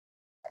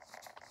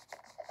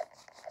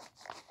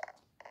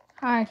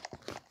Hi.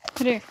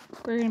 Today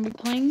we're gonna be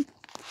playing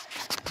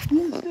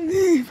Mr.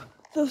 Eve,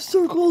 the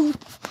circle.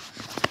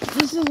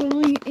 This is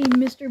literally a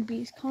Mr.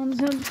 Beast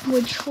concept,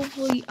 which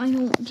hopefully I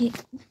don't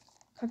get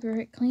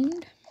copyright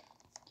claimed.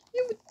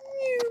 You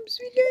noobs,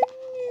 we got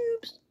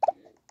noobs.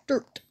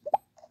 Dirt.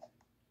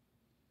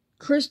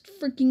 Cursed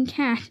freaking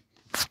cat.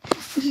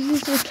 This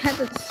is just a cat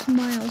that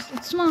smiles.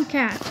 It's a small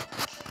cat.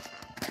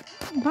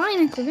 Buy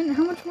an equivalent.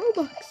 How much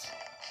Robux?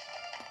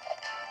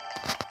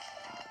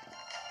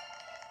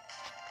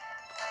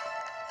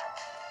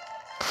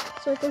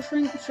 Circle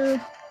shrink, sure.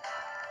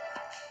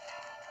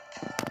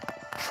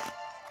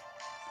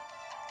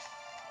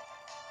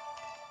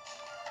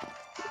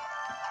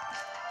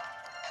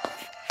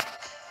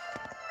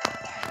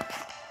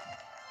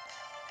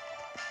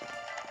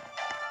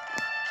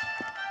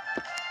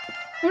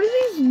 What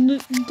are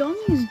these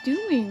dummies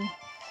doing?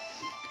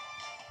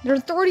 There are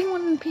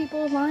 31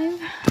 people alive.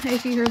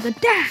 If you heard the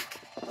dah,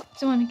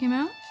 someone came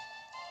out.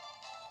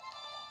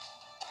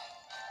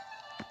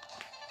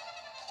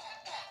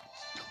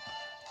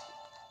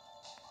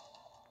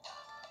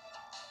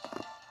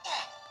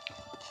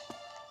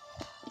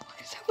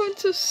 Why is everyone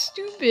so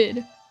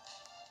stupid?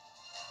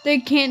 They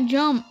can't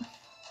jump.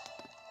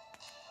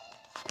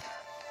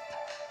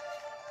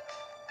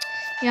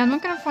 Yeah, I'm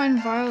not gonna find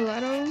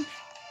Violetto.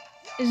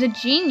 Is a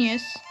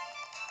genius.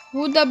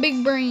 With that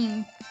big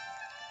brain.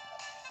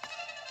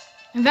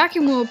 A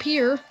vacuum will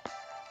appear.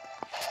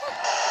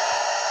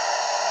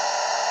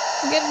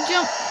 You gotta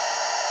jump.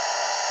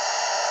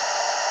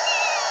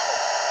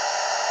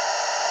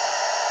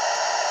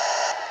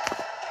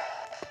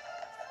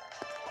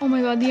 Oh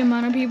my god, the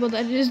amount of people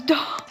that just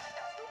died.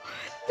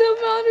 The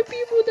amount of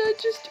people that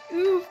just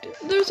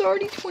oofed. There's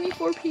already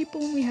 24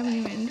 people and we haven't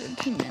even entered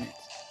 2 minutes.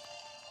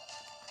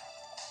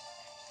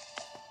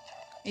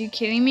 Are you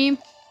kidding me?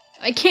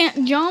 I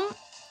can't jump?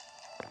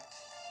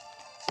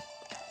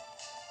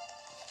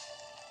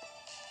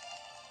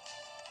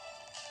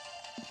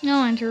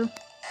 No, enter.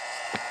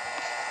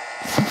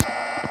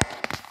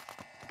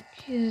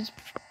 Jesus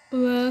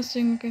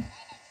blessing. Okay.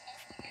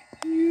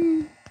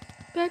 You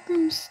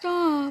backroom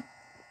stop.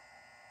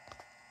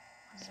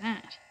 What's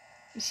that?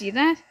 You see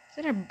that? Is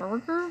that a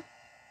burger?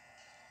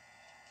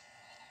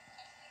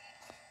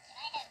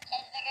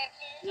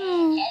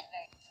 No.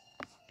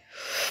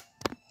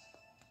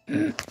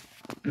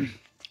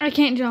 I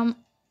can't jump.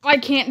 I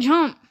can't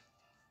jump.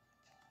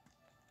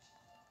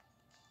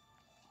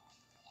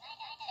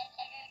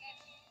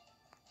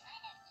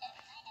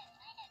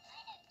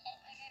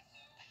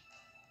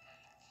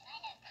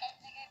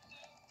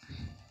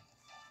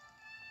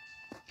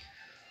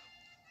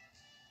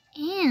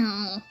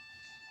 Ew.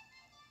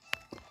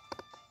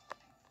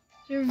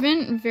 Is your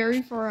vent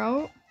very far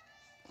out?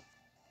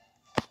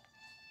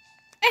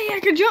 Hey, I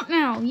can jump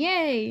now!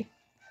 Yay!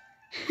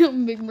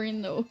 I'm big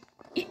brain though.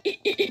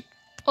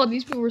 Oh,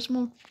 these people were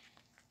small.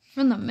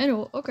 From the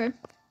middle, okay.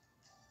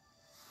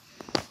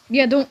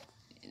 Yeah, don't.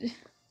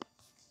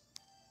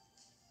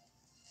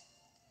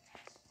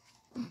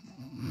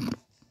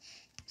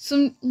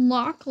 Some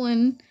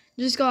Lachlan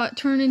just got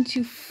turned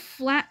into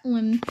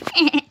Flatlin.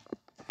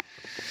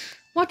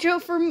 Watch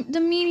out for the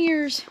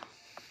meteors.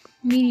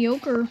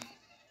 Mediocre.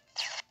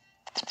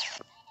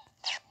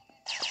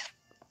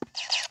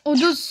 Oh,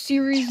 does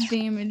serious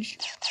damage.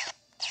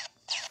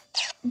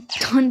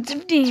 Tons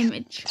of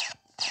damage.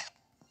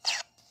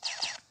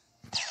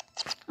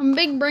 I'm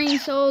big brain,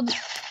 so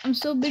I'm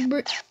so big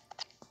brain.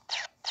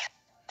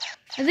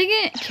 I think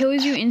it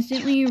kills you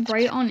instantly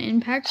right on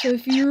impact. So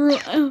if you're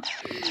no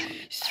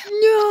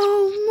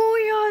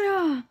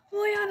Moyada.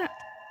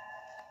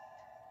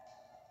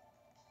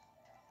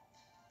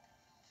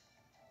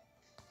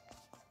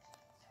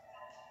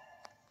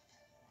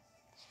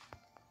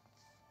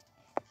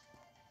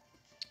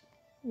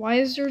 Why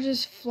is there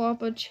just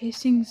Floppa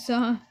chasing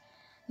Zaza?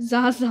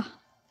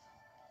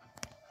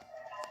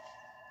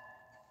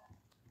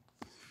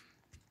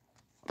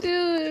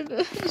 Dude,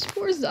 this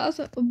poor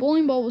Zaza. A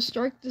bowling ball will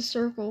strike the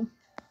circle.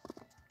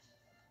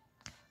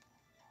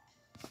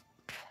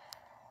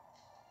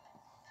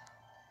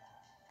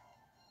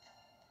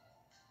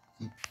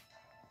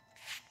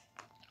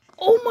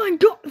 Oh my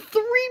god,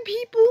 3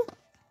 people?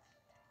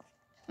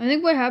 I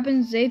think what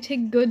happens, they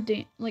take good,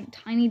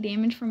 tiny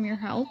damage from your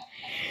health.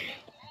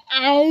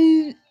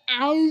 Ow,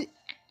 ow,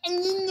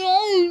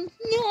 no,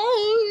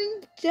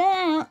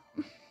 stop.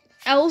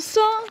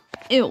 Elsa?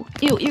 Ew.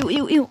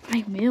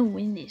 I will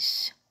win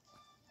this.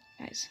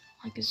 Guys,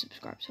 like and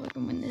subscribe so I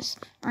can win this.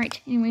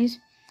 Alright, anyways.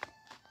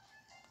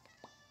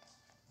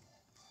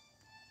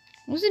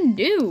 What does it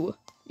do?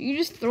 You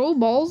just throw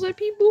balls at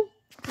people?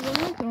 I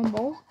don't throw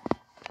balls.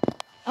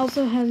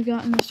 Elsa has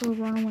gotten the sword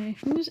run away.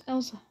 Who's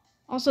Elsa?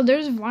 Also,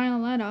 there's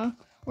Violetta.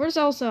 Where's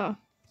Elsa?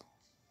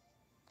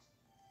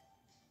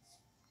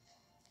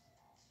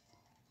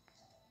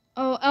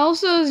 Oh,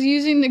 Elsa is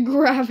using the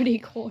gravity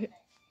coil.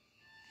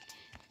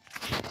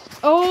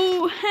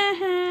 Oh,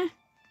 haha.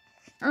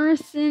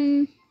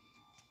 Urson.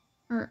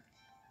 Or,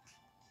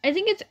 I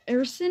think it's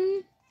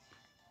Urson.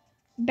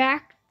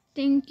 Back,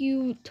 thank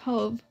you,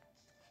 Tove.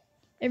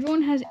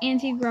 Everyone has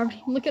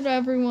anti-gravity. Look at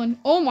everyone.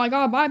 Oh my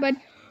god, bye, bud.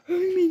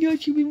 Oh my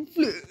gosh, you've been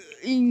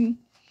flying.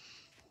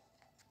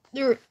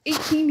 There are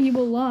 18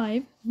 people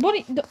alive.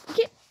 Buddy,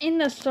 get in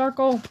the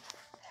circle.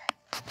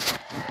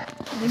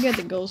 They got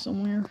to go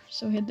somewhere,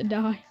 so he had to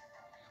die.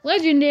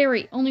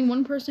 Legendary. Only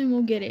one person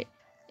will get it.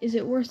 Is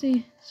it worth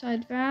the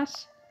side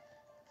fast?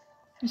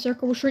 The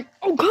circle will shrink.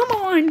 Oh, come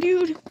on,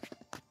 dude.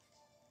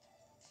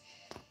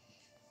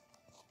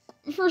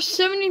 For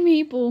 70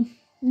 people.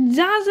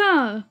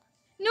 Zaza.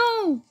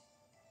 No.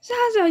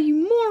 Zaza,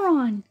 you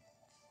moron.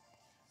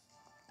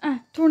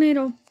 Ah,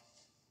 tornado.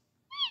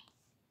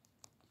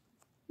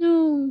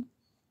 No.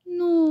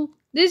 No.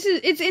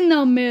 It's in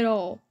the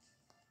middle.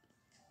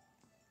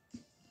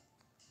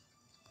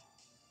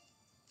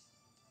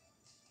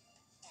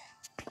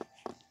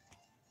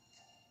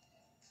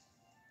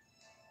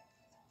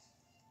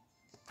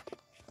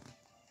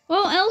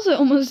 Well, Elsa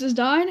almost just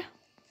died.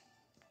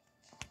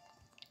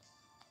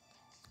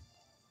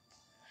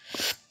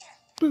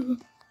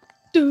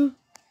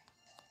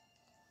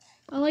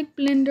 I like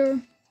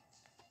Blender.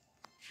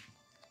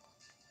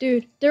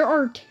 Dude, there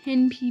are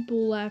 10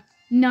 people left.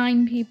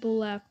 9 people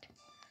left.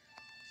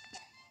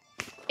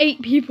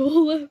 8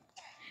 people left.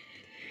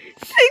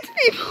 6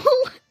 people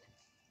left.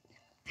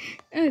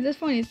 Oh, that's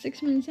funny. It's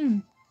 6 minutes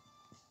in.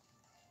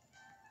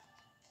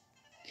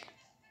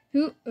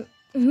 Who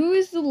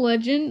is the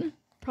legend?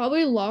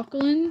 Probably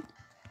Lachlan.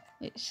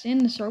 Wait,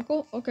 stand in the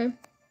circle? Okay.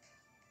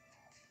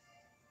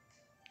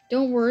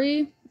 Don't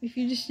worry. If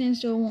you just stand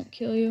still, it won't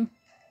kill you.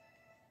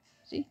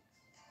 See?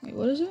 Wait,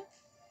 what is it?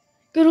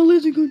 Got a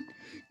laser gun.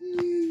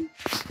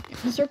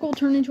 The circle will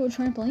turn into a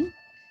trampoline.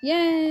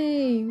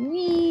 Yay!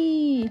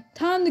 Whee!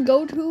 Time to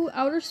go to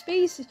outer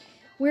space,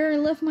 where I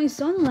left my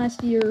son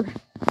last year.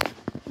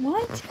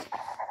 What?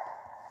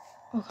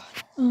 Oh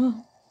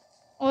god.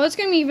 Oh, that's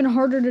gonna be even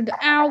harder to do.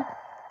 Ow!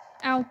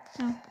 Ow!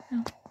 Ow!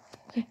 Ow!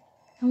 Okay,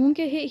 I won't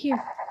get hit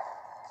here.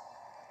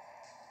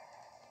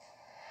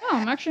 Oh,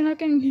 I'm actually not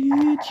getting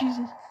hit.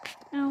 Jesus!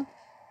 Ow!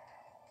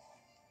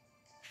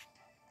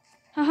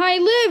 Haha! I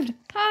lived!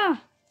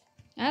 Ha!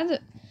 That's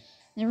it.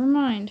 Never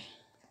mind.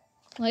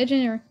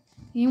 Legendary.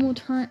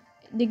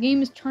 The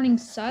game is turning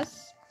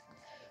sus.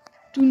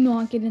 Do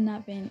not get in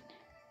that vent.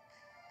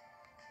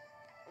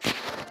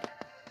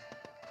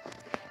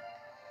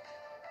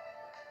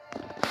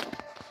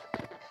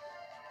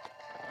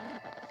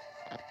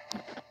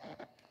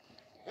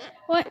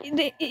 What?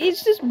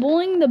 It's just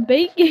bullying the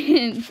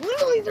bacon.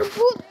 Literally, they're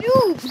both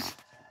noobs.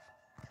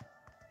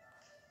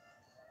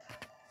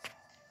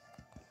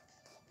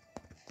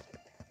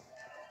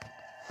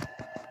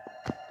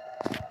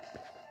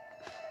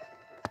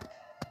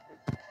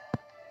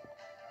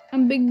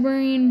 I'm big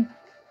brain.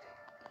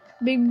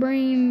 Big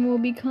brain will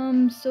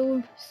become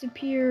so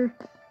superior.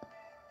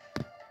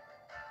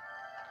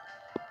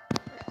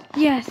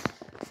 Yes.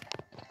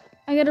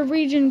 I got a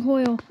regen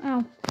coil.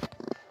 Ow.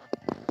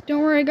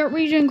 Don't worry, I got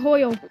regen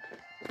coil.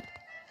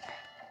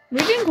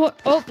 Regen coil.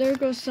 Oh, there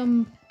goes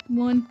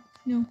someone.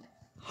 No.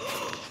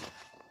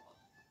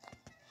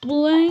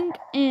 Blank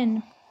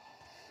in.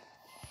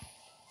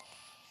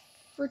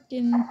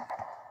 Frickin'.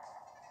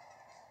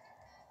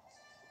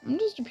 I'm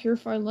just a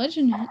purified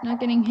legend, not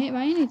getting hit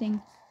by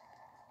anything.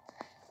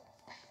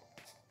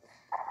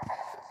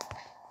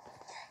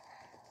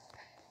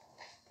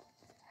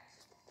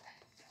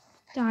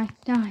 Die,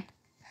 die,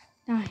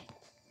 die.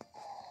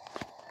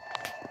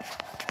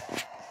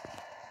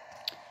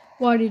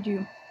 Why did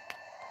you?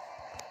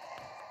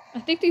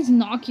 I think these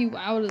knock you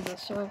out of the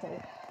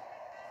circle.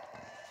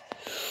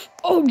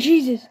 Oh,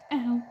 Jesus.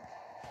 Ow.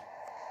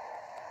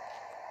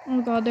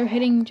 Oh, God, they're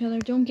hitting each other.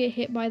 Don't get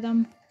hit by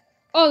them.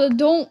 Oh,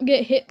 don't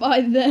get hit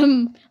by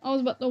them. I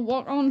was about to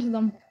walk onto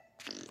them.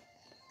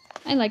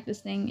 I like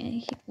this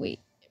thing. Wait.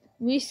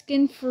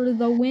 Reskin for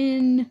the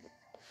win.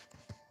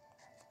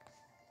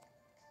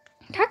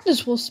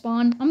 Cactus will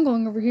spawn. I'm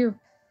going over here.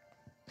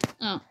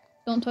 Oh,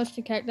 don't touch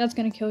the cactus. That's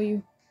gonna kill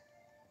you.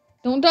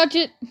 Don't touch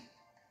it.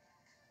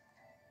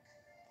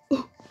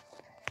 Ooh.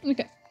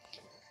 Okay.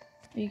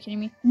 Are you kidding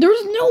me?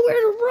 There's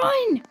nowhere to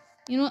run.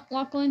 You know what,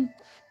 Lachlan?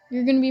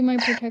 You're gonna be my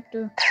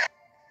protector.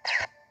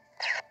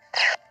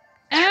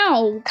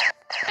 Ow!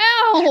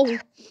 Ow! 2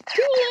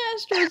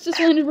 asteroids just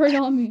landed right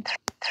on me.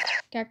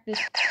 Cactus.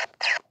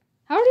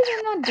 How did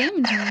it not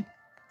damage me?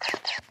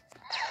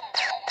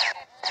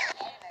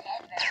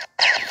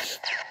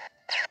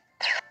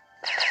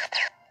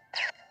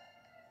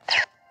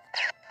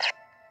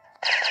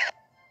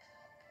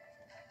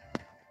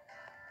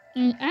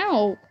 And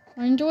ow!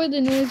 I enjoy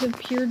the noise of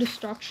pure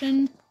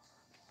destruction.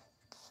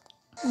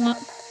 What?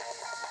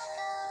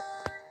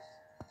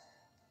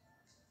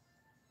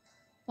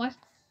 What?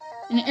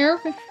 An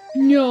airplane?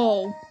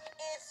 No.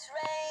 It's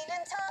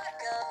raining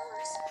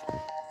tacos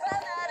from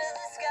out of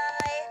the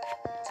sky.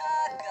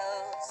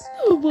 Tacos.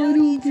 Oh, I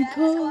don't get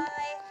caught.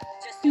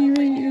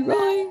 Be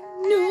right.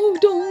 No,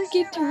 don't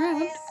get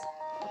trapped.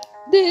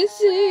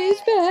 This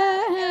is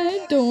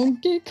bad.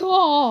 Don't get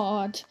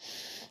caught.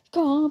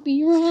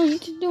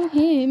 Copyright. Don't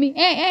hit me.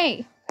 Hey,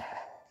 hey.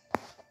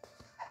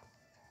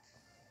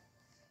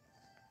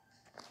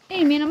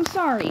 Hey, man, I'm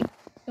sorry.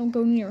 Don't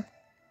go near.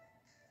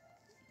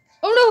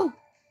 Oh,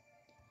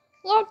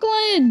 no!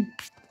 Lachlan!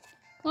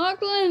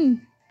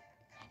 Lachlan!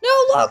 No,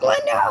 Lachlan,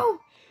 no!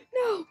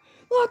 No!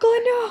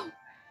 Lachlan, no!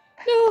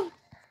 No!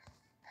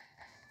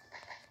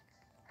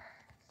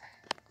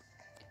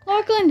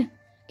 Lachlan!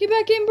 Get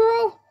back in,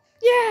 bro!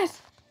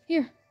 Yes!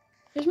 Here.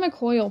 Here's my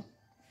coil.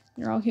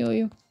 Here, I'll heal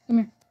you. Come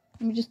here.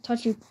 Let me just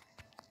touch you.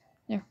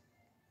 There.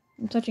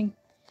 I'm touching.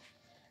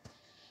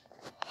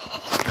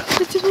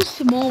 It's so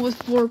small with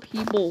 4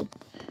 people.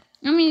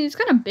 I mean, it's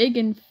kind of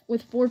big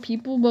with 4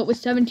 people, but with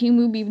 17,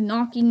 we'd be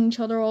knocking each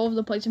other all over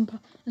the place. And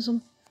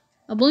so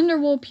a blender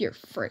will appear.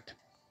 Frick.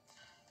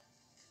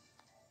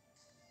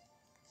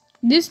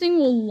 This thing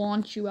will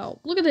launch you out.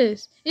 Look at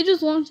this. It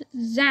just launched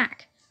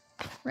Zach.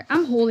 Right,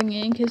 I'm holding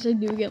it in case I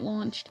do get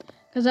launched.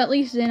 Because at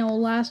least then it will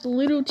last a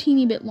little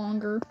teeny bit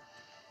longer.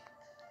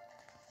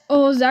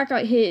 Oh, Zach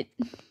got hit.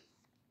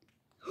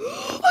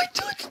 I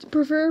touched.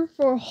 Prefer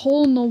for a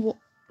hole in the wall.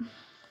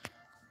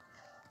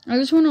 I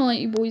just want to let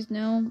you boys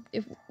know,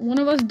 if one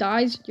of us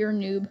dies, you're a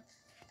noob.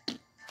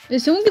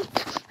 If someone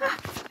gets...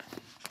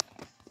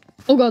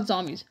 Oh god,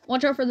 zombies.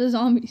 Watch out for the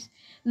zombies.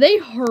 They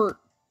hurt.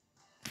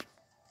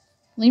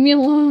 Leave me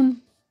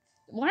alone.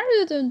 Why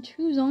are there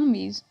 2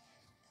 zombies?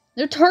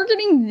 They're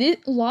targeting this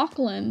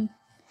Lachlan.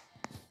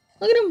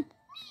 Look at him.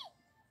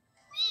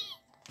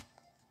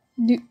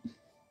 Dude.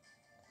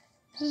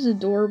 This is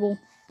adorable.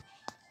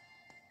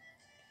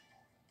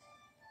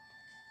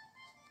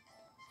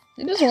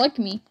 They just like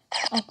me.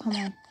 Oh, come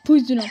on.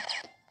 Please do not.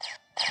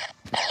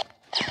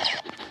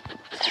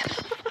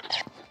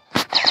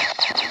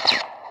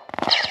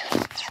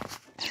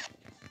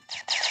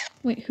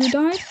 Wait, who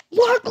died?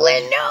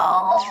 Lachlan,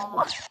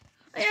 no!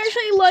 I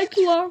actually liked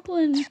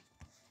Lachlan.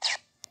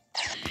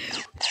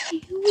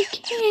 We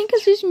can't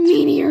because there's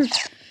meteors.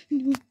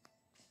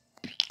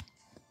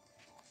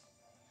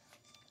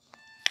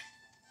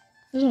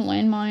 There's a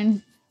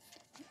landmine.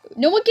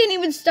 No one can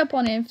even step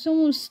on it. If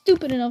someone was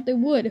stupid enough, they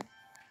would.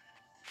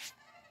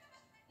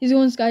 He's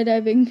going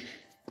skydiving.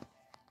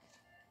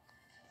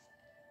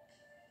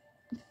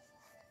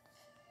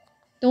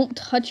 Don't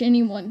touch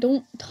anyone.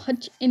 Don't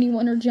touch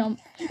anyone or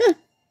jump.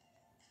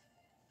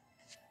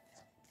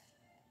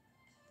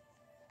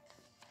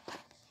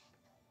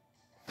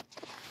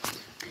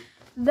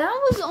 That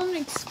was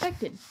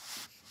unexpected.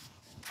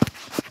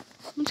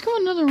 Let's go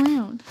another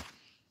round.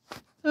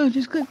 Oh,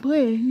 just click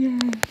play. Yay.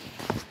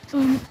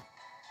 No.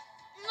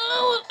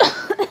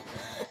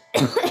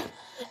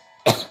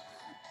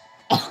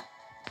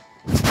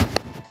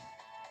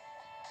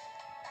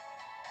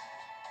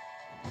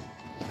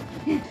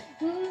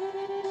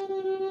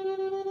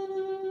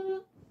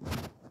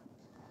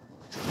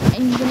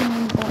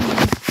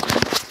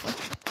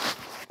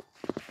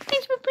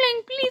 Thanks for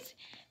playing. Please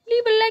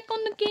leave a like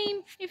on the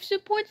game if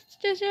supports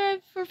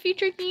deserved for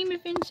future game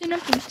events and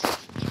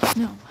updates.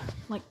 No,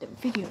 like the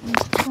video and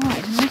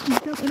subscribe and also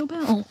hit that little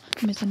bell.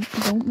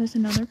 Don't miss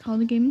another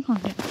Call of Gaming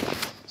content.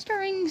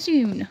 Starting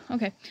soon.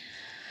 Okay.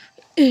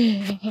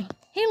 Hey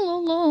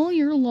Lolo,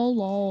 you're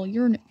Lolo.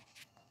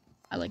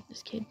 I like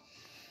this kid.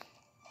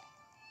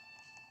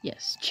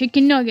 Yes,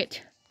 chicken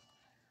nugget.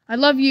 I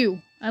love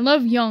you. I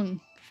love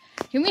young.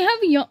 Can we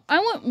have young? I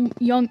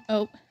want young.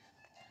 Oh.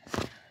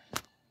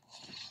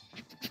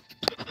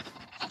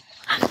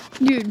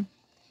 Dude,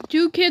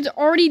 2 kids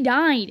already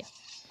died.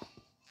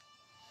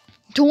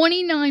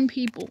 29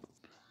 people.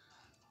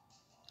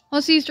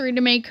 Plus these 3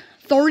 to make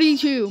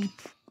 32.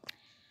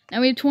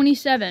 Now we have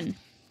 27.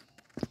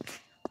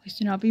 Please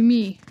do not be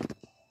me.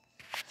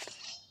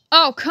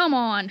 Oh, come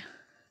on.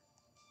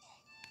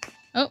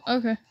 Oh,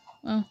 okay.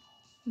 Well,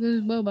 this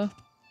is Boba.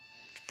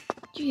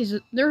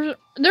 Jesus, there's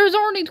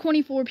already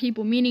 24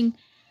 people, meaning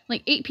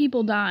like 8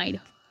 people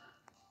died.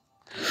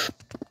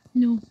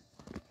 No.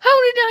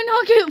 How did I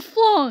not get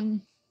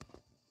flung?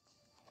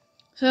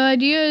 So the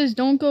idea is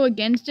don't go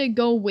against it,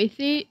 go with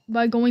it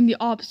by going the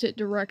opposite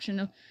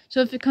direction.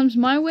 So if it comes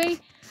my way,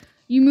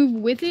 you move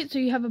with it so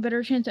you have a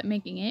better chance at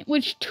making it.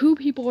 Which 2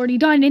 people already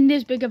died in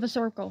this big of a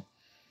circle.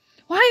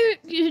 Why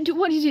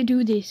does it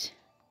do this?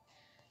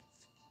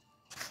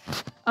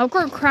 I'll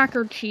go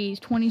Cracker Cheese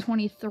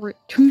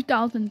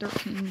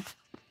 2013.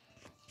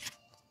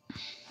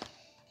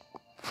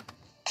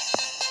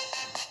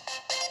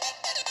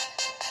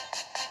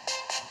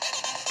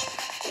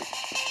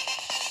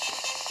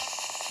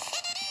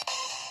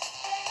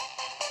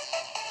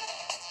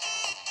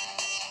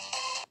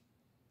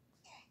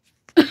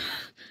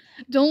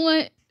 Don't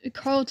let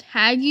Carl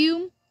tag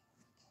you.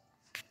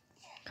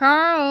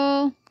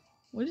 Carl.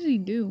 What does he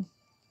do?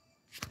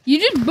 You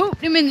just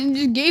booped him and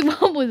just gave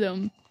up with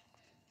him.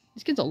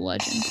 This kid's a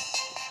legend.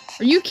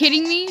 Are you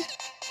kidding me?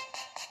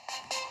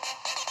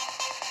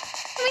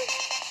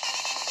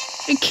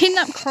 They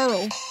kidnapped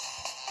Carl.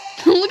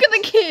 Look at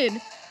the kid.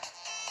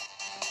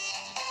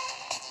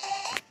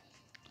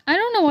 I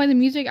don't know why the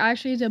music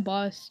actually is a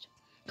bust.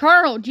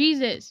 Carl,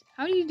 Jesus.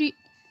 How do you do...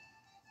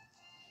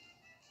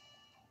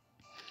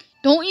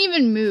 Don't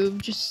even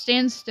move. Just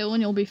stand still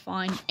and you'll be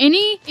fine.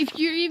 If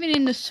you're even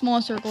in the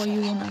small circle, you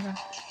will never.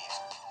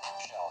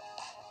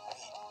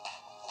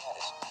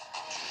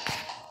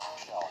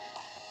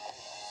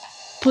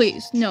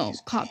 Please, no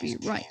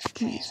copyright.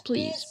 Please,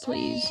 please,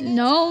 please.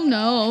 No,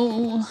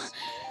 no.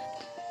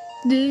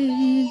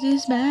 This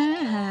is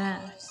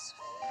bad.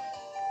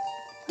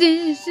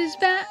 This is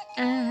bad.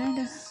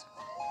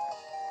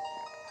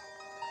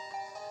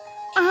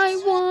 I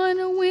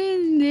wanna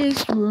win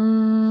this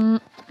room.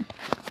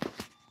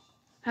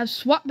 Have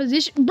swap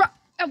position. Bruh,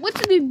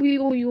 what's the...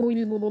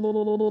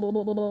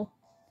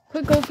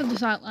 Quick, go for the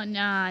sideline.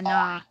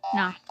 Nah.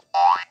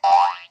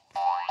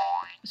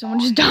 Someone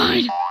just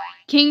died.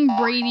 King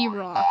Brady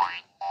Rock.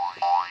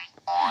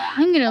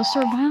 I'm gonna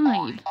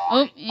survive.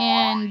 Oh,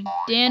 and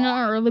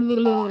Dana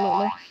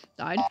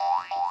died.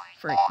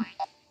 Frick.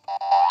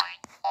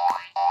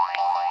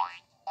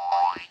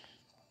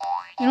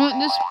 You know what?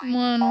 This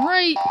one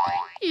right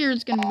here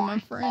is gonna be my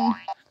friend.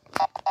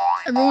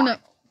 Everyone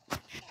up.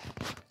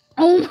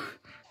 Oh,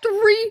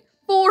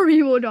 4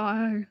 people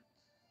died.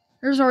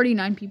 There's already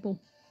 9 people.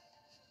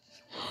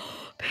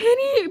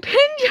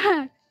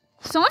 Pinjack!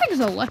 Sonic's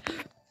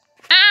alive.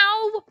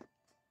 Ow!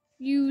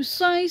 You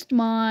sliced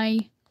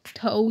my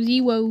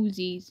toesy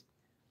woesies.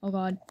 Oh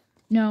god.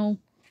 No.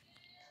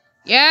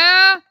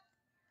 Yeah?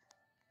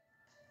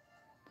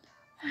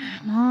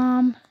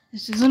 Mom,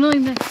 this is literally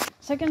the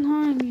second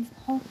time you've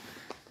called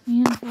me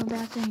in for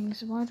bad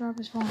things. Why drop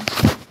his phone?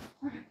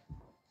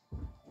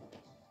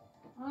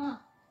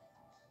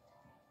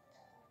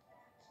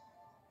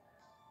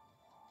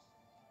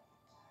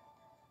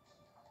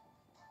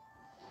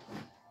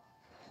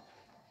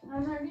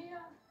 An idea.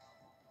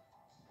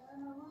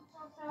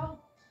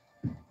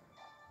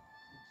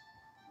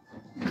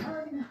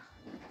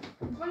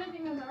 The funny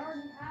thing is I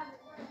already have it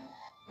ready.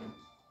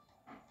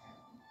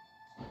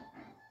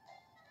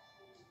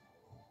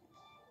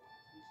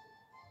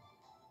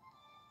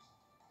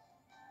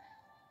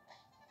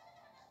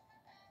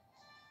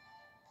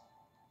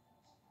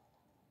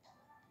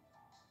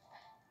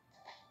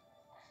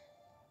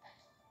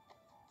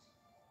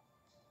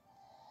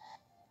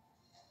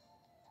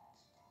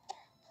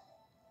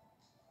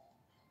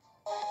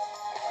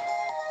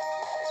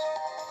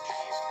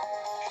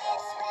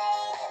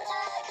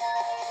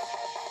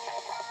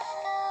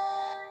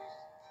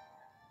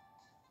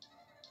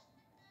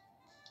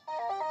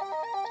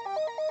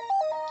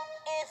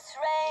 It's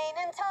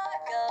raining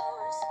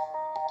tacos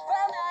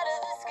from out of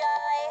the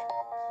sky.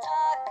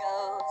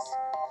 Tacos,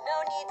 no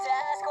need to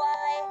ask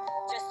why.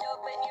 Just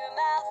open your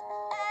mouth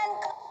and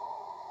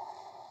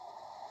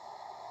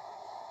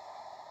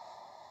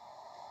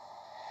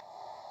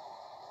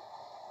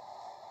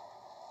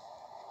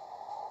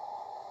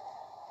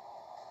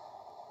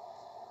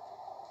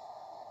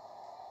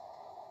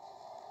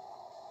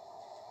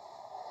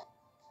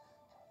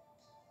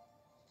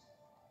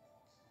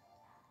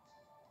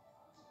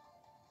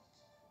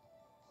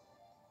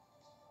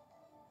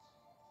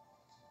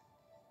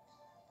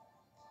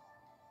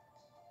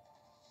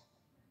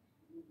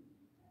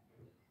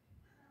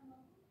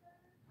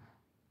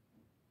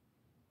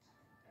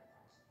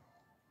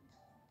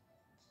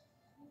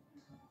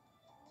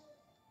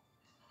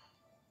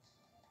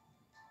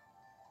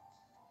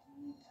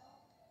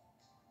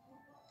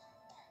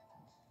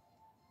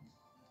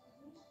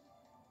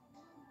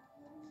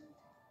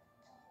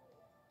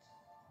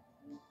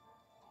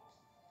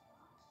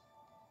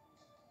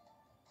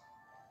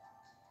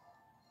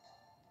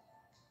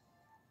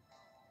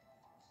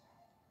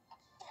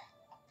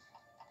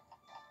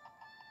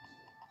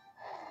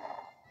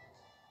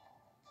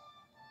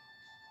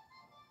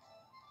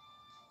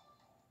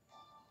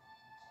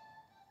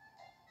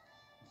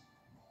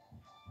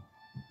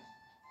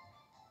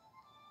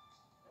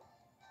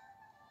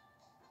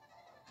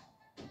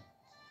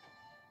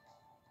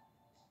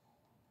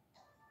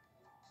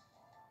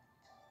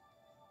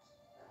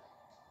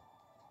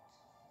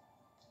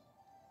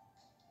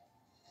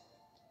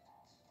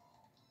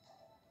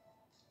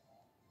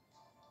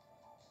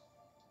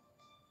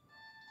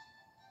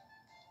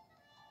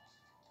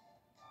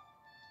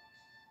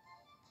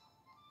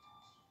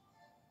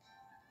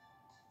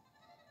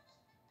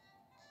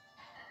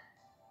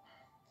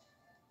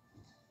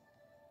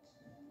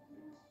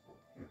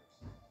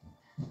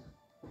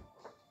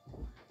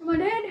Am I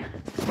dead?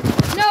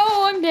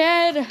 No, I'm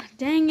dead.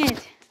 Dang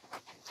it.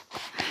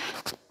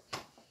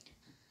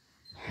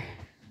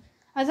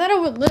 I thought I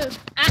would live.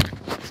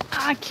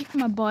 I kicked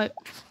my butt.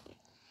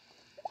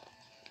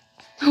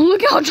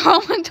 Look how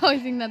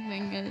traumatizing that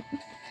thing is.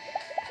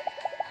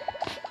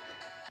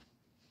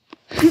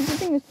 The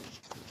thing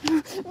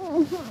is...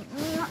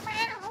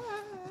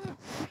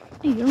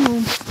 Hey, go.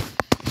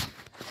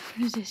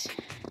 What is this?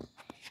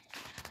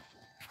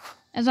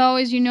 As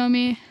always, you know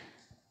me.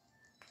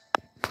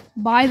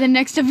 Buy the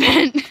next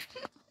event.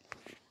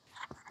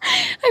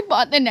 I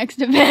bought the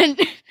next event.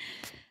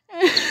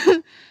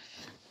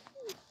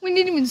 We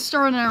didn't even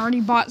start and I already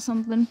bought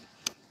something.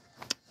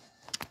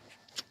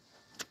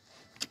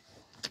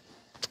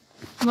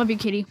 Love you,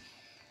 kitty.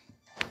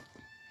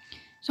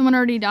 Someone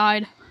already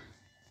died.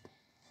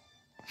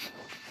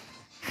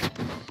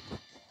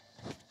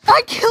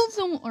 I killed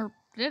someone, or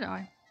did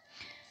I?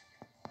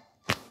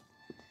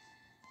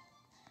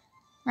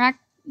 Rack.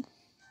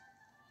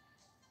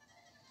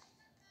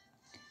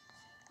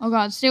 Oh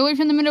god, stay away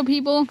from the middle,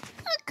 people.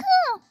 Oh,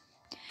 cool.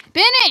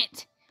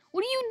 Bennett!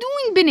 What are you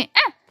doing, Bennett?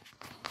 Ah!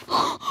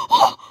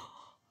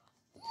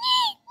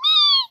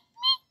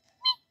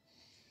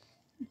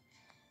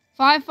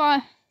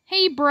 5-5.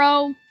 Hey,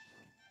 bro.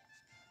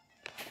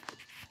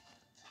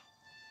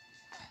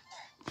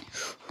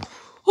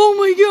 Oh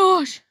my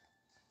gosh.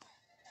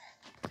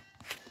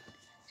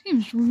 This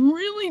game's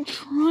really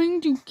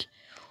trying to kill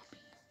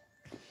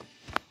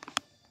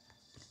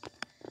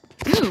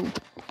me. Ew.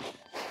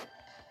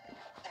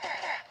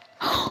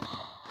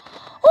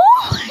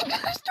 Oh my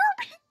gosh,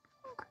 Derby.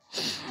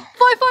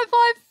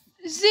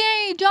 5-5-5.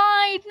 Zay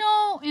died.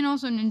 No. And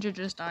also Ninja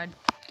just died.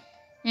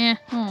 Yeah,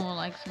 no one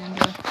likes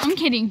Ninja. I'm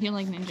kidding. You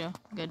like Ninja.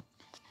 Good.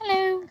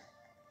 Hello.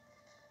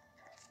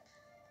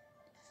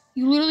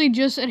 You literally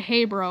just said,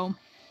 hey, bro.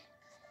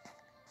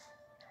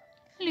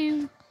 Hello.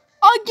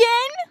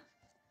 Again?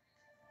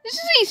 This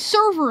is a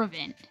server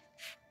event.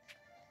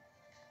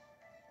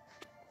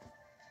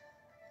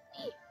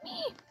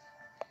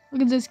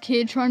 Look at this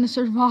kid trying to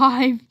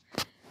survive.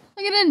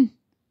 Look at him.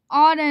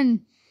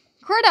 Auden.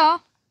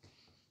 Critta.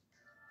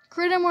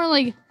 Critta more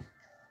like...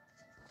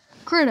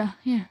 Critta,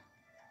 yeah.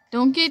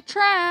 Don't get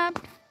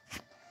trapped.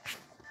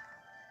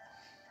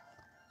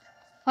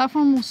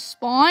 Platform will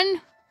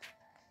spawn.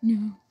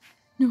 No.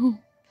 No.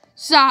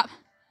 Stop.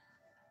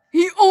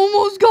 He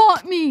almost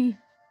got me.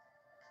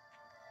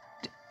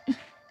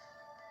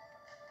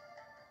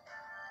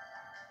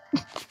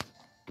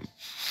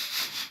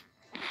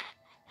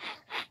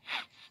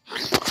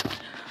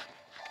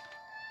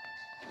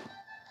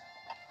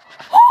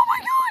 Oh my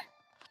god.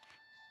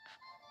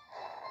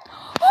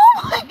 Oh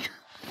my god.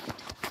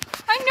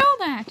 I know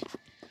that.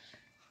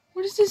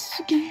 What is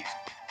this game?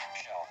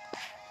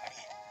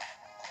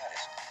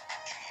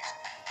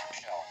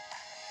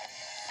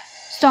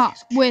 Stop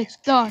with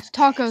the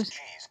tacos.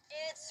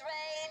 It's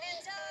raining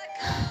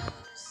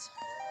tacos.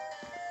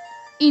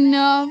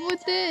 Enough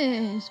with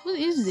this. What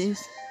is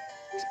this?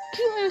 This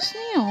cute little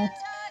snail.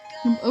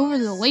 Jump over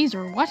the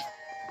laser. What?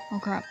 Oh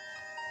crap.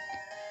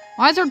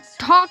 Why is there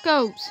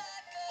tacos?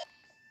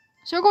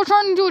 Circle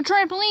turned into a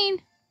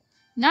trampoline.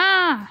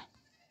 Nah.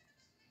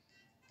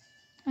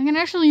 I can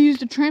actually use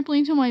the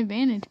trampoline to my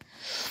advantage.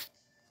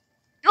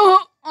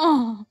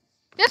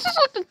 This is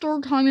like the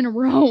third time in a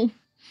row.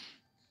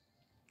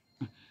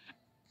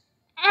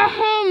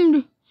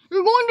 Ahem!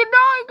 You're going to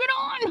die! Get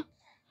on!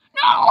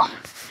 No!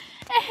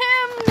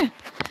 Ahem!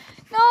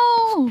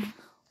 No!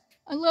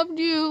 I loved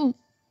you.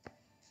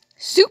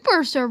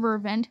 Super server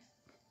event.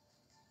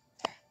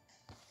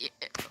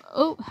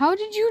 Oh, how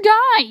did you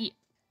die?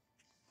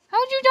 How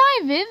did you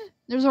die, Viv?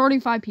 There's already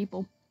 5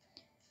 people.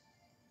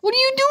 What are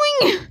you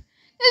doing?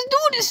 This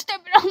dude is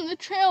stepping on the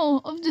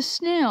trail of the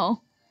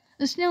snail.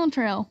 The snail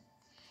trail.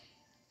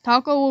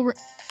 Taco will...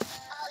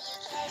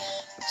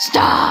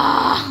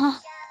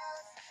 Stop!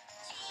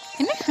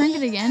 Can I shrink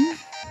it again? No.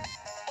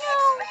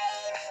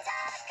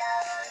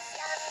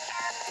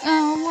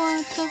 Oh,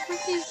 what the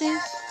frick is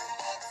this?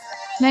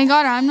 Thank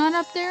God I'm not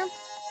up there.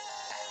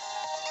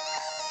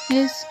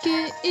 This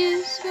kid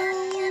is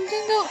going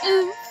to go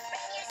ooh.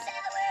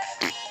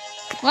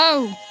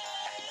 Whoa.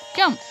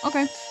 Jump.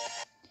 Okay.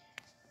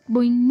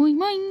 Boing, boing,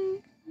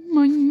 boing.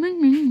 Boing, boing,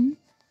 boing.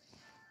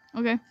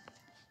 Okay.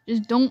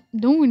 Just don't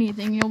do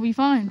anything. You'll be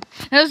fine.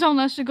 That's how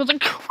unless it goes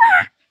like...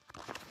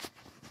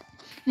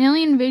 An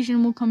alien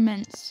invasion will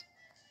commence.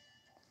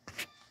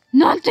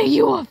 Not the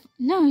UFOs.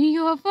 No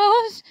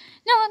UFOs.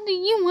 Not the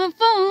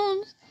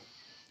UFOs.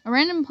 A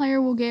random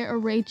player will get a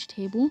rage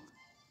table.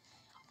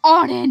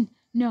 Auden.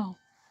 No.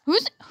 Who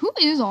is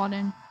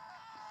Auden?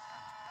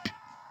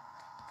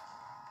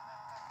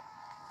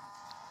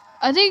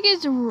 I think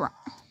it's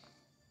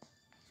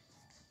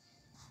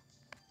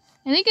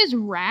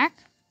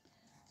Rack.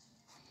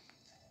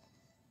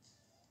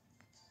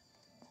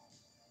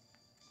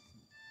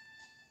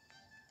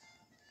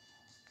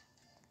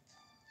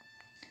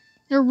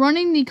 They're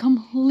running the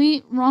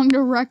complete wrong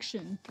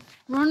direction.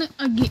 Running.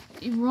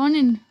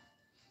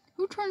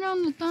 Who turned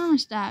on the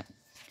thermostat?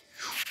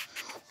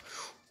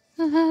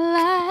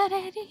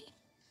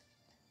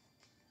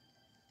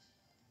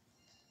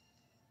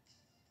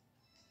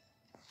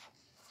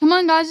 Come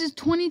on, guys. It's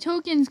 20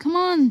 tokens. Come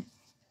on.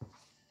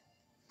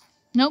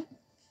 Nope.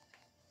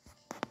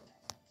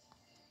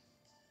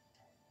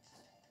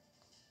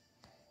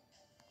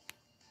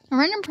 A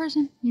random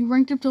person. You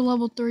ranked up to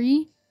level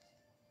 3.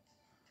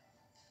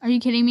 Are you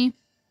kidding me?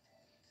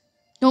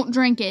 Don't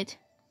drink it.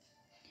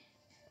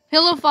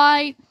 Pillow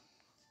fight.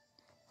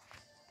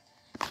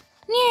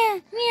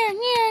 Near.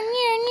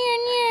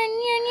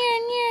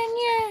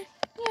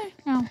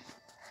 No.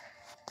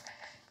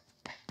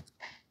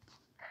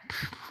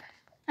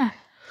 Ah.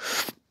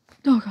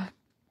 Oh god.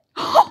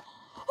 Oh,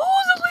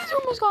 the laser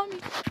almost got me.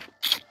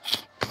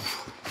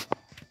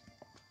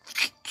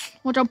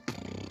 Watch out.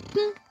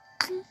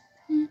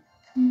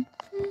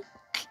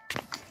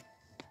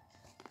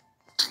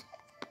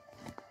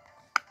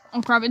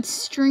 Oh crap,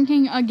 it's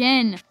drinking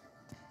again.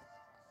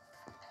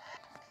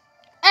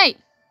 Hey,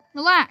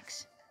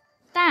 relax.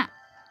 Stop.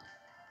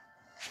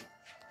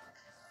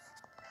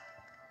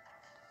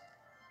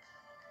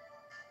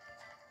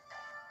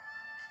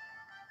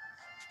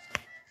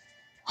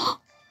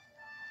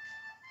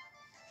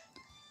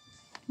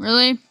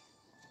 Really?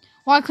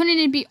 Why couldn't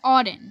it be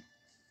Auden?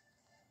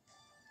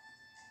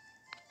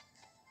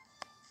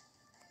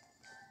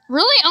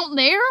 Really? Out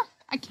there?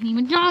 I can't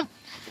even jump.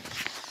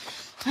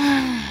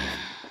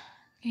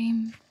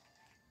 Game.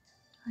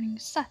 Turning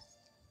sus.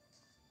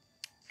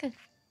 Good.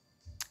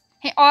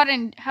 Hey,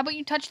 Auden, how about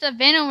you touch that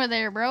vent over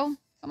there, bro?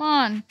 Come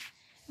on.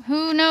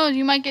 Who knows?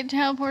 You might get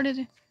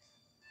teleported.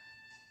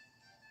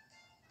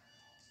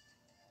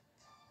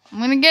 I'm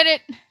gonna get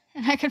it.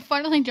 And I can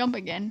finally jump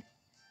again.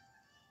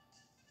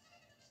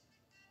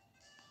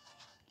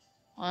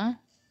 What?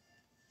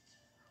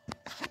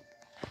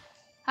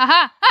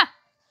 Haha! Ha!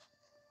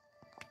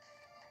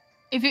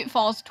 If it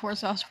falls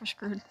towards us, we're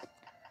screwed.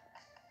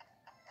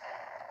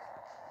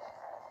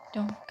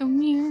 Don't go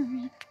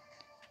near it.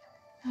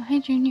 Oh, hey,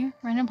 Junior.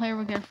 Random player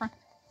will get a front.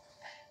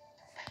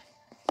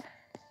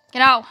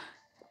 Get out.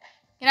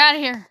 Get out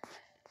of here.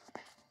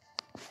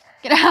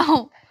 Get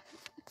out.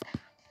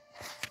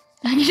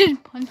 I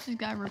just punched this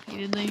guy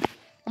repeatedly.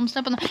 I'm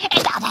stepping the...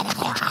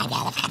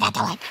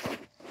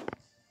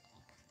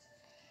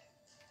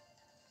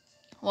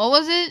 What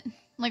was it?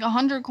 Like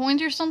 100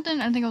 coins or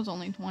something? I think it was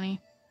only 20.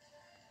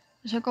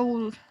 The circle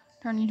will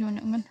turn into a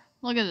new...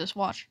 Look at this.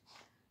 Watch.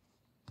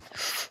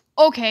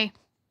 Okay.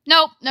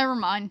 Nope. Never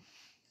mind.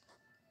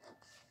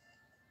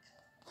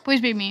 Please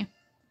be me.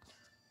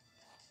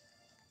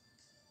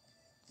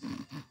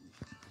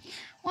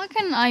 Why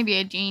couldn't I be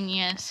a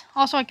genius?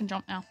 Also, I can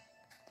jump now.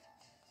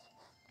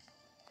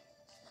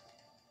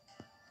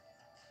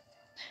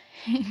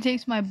 It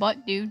takes my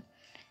butt, dude.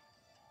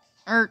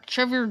 Or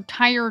shove your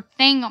entire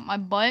thing up my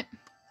butt.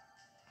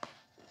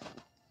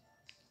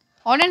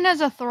 Auden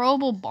has a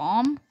throwable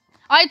bomb.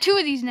 I have 2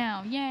 of these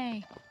now.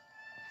 Yay.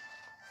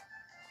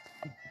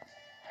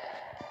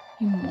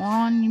 You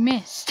moron, you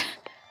missed.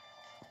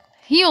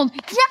 Healed.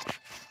 Yeah.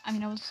 I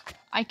mean,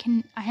 I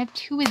have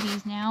 2 of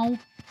these now.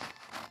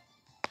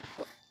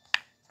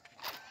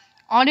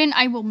 Auden,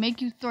 I will make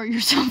you throw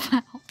yourself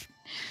out.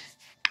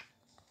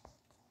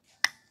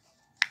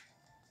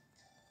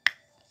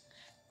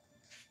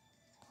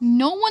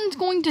 No one's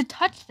going to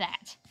touch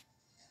that.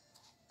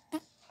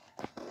 Oh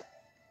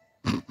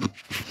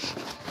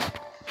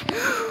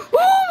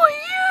my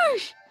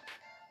gosh!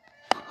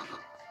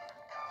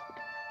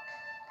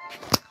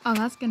 Oh,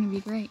 that's gonna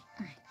be great.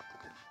 All right.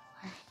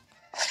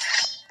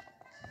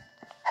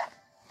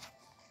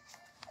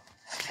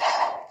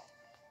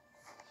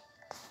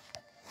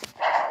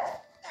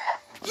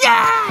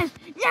 Yes!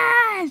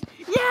 Yes!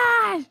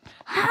 Yes!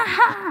 Ha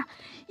ha!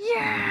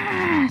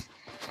 Yes!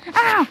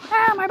 Ow!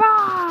 Ow! My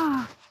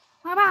ball!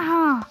 My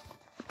ball!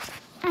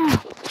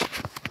 Ow!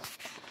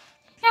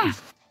 Yeah!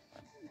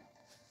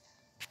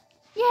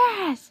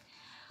 Yes!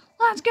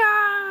 Let's go!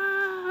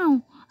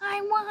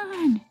 I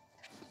won!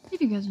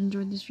 If you guys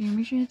enjoyed this video,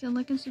 make sure to hit that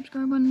like and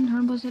subscribe button and turn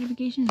on post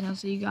notifications. I'll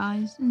see you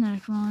guys in the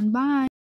next one. Bye!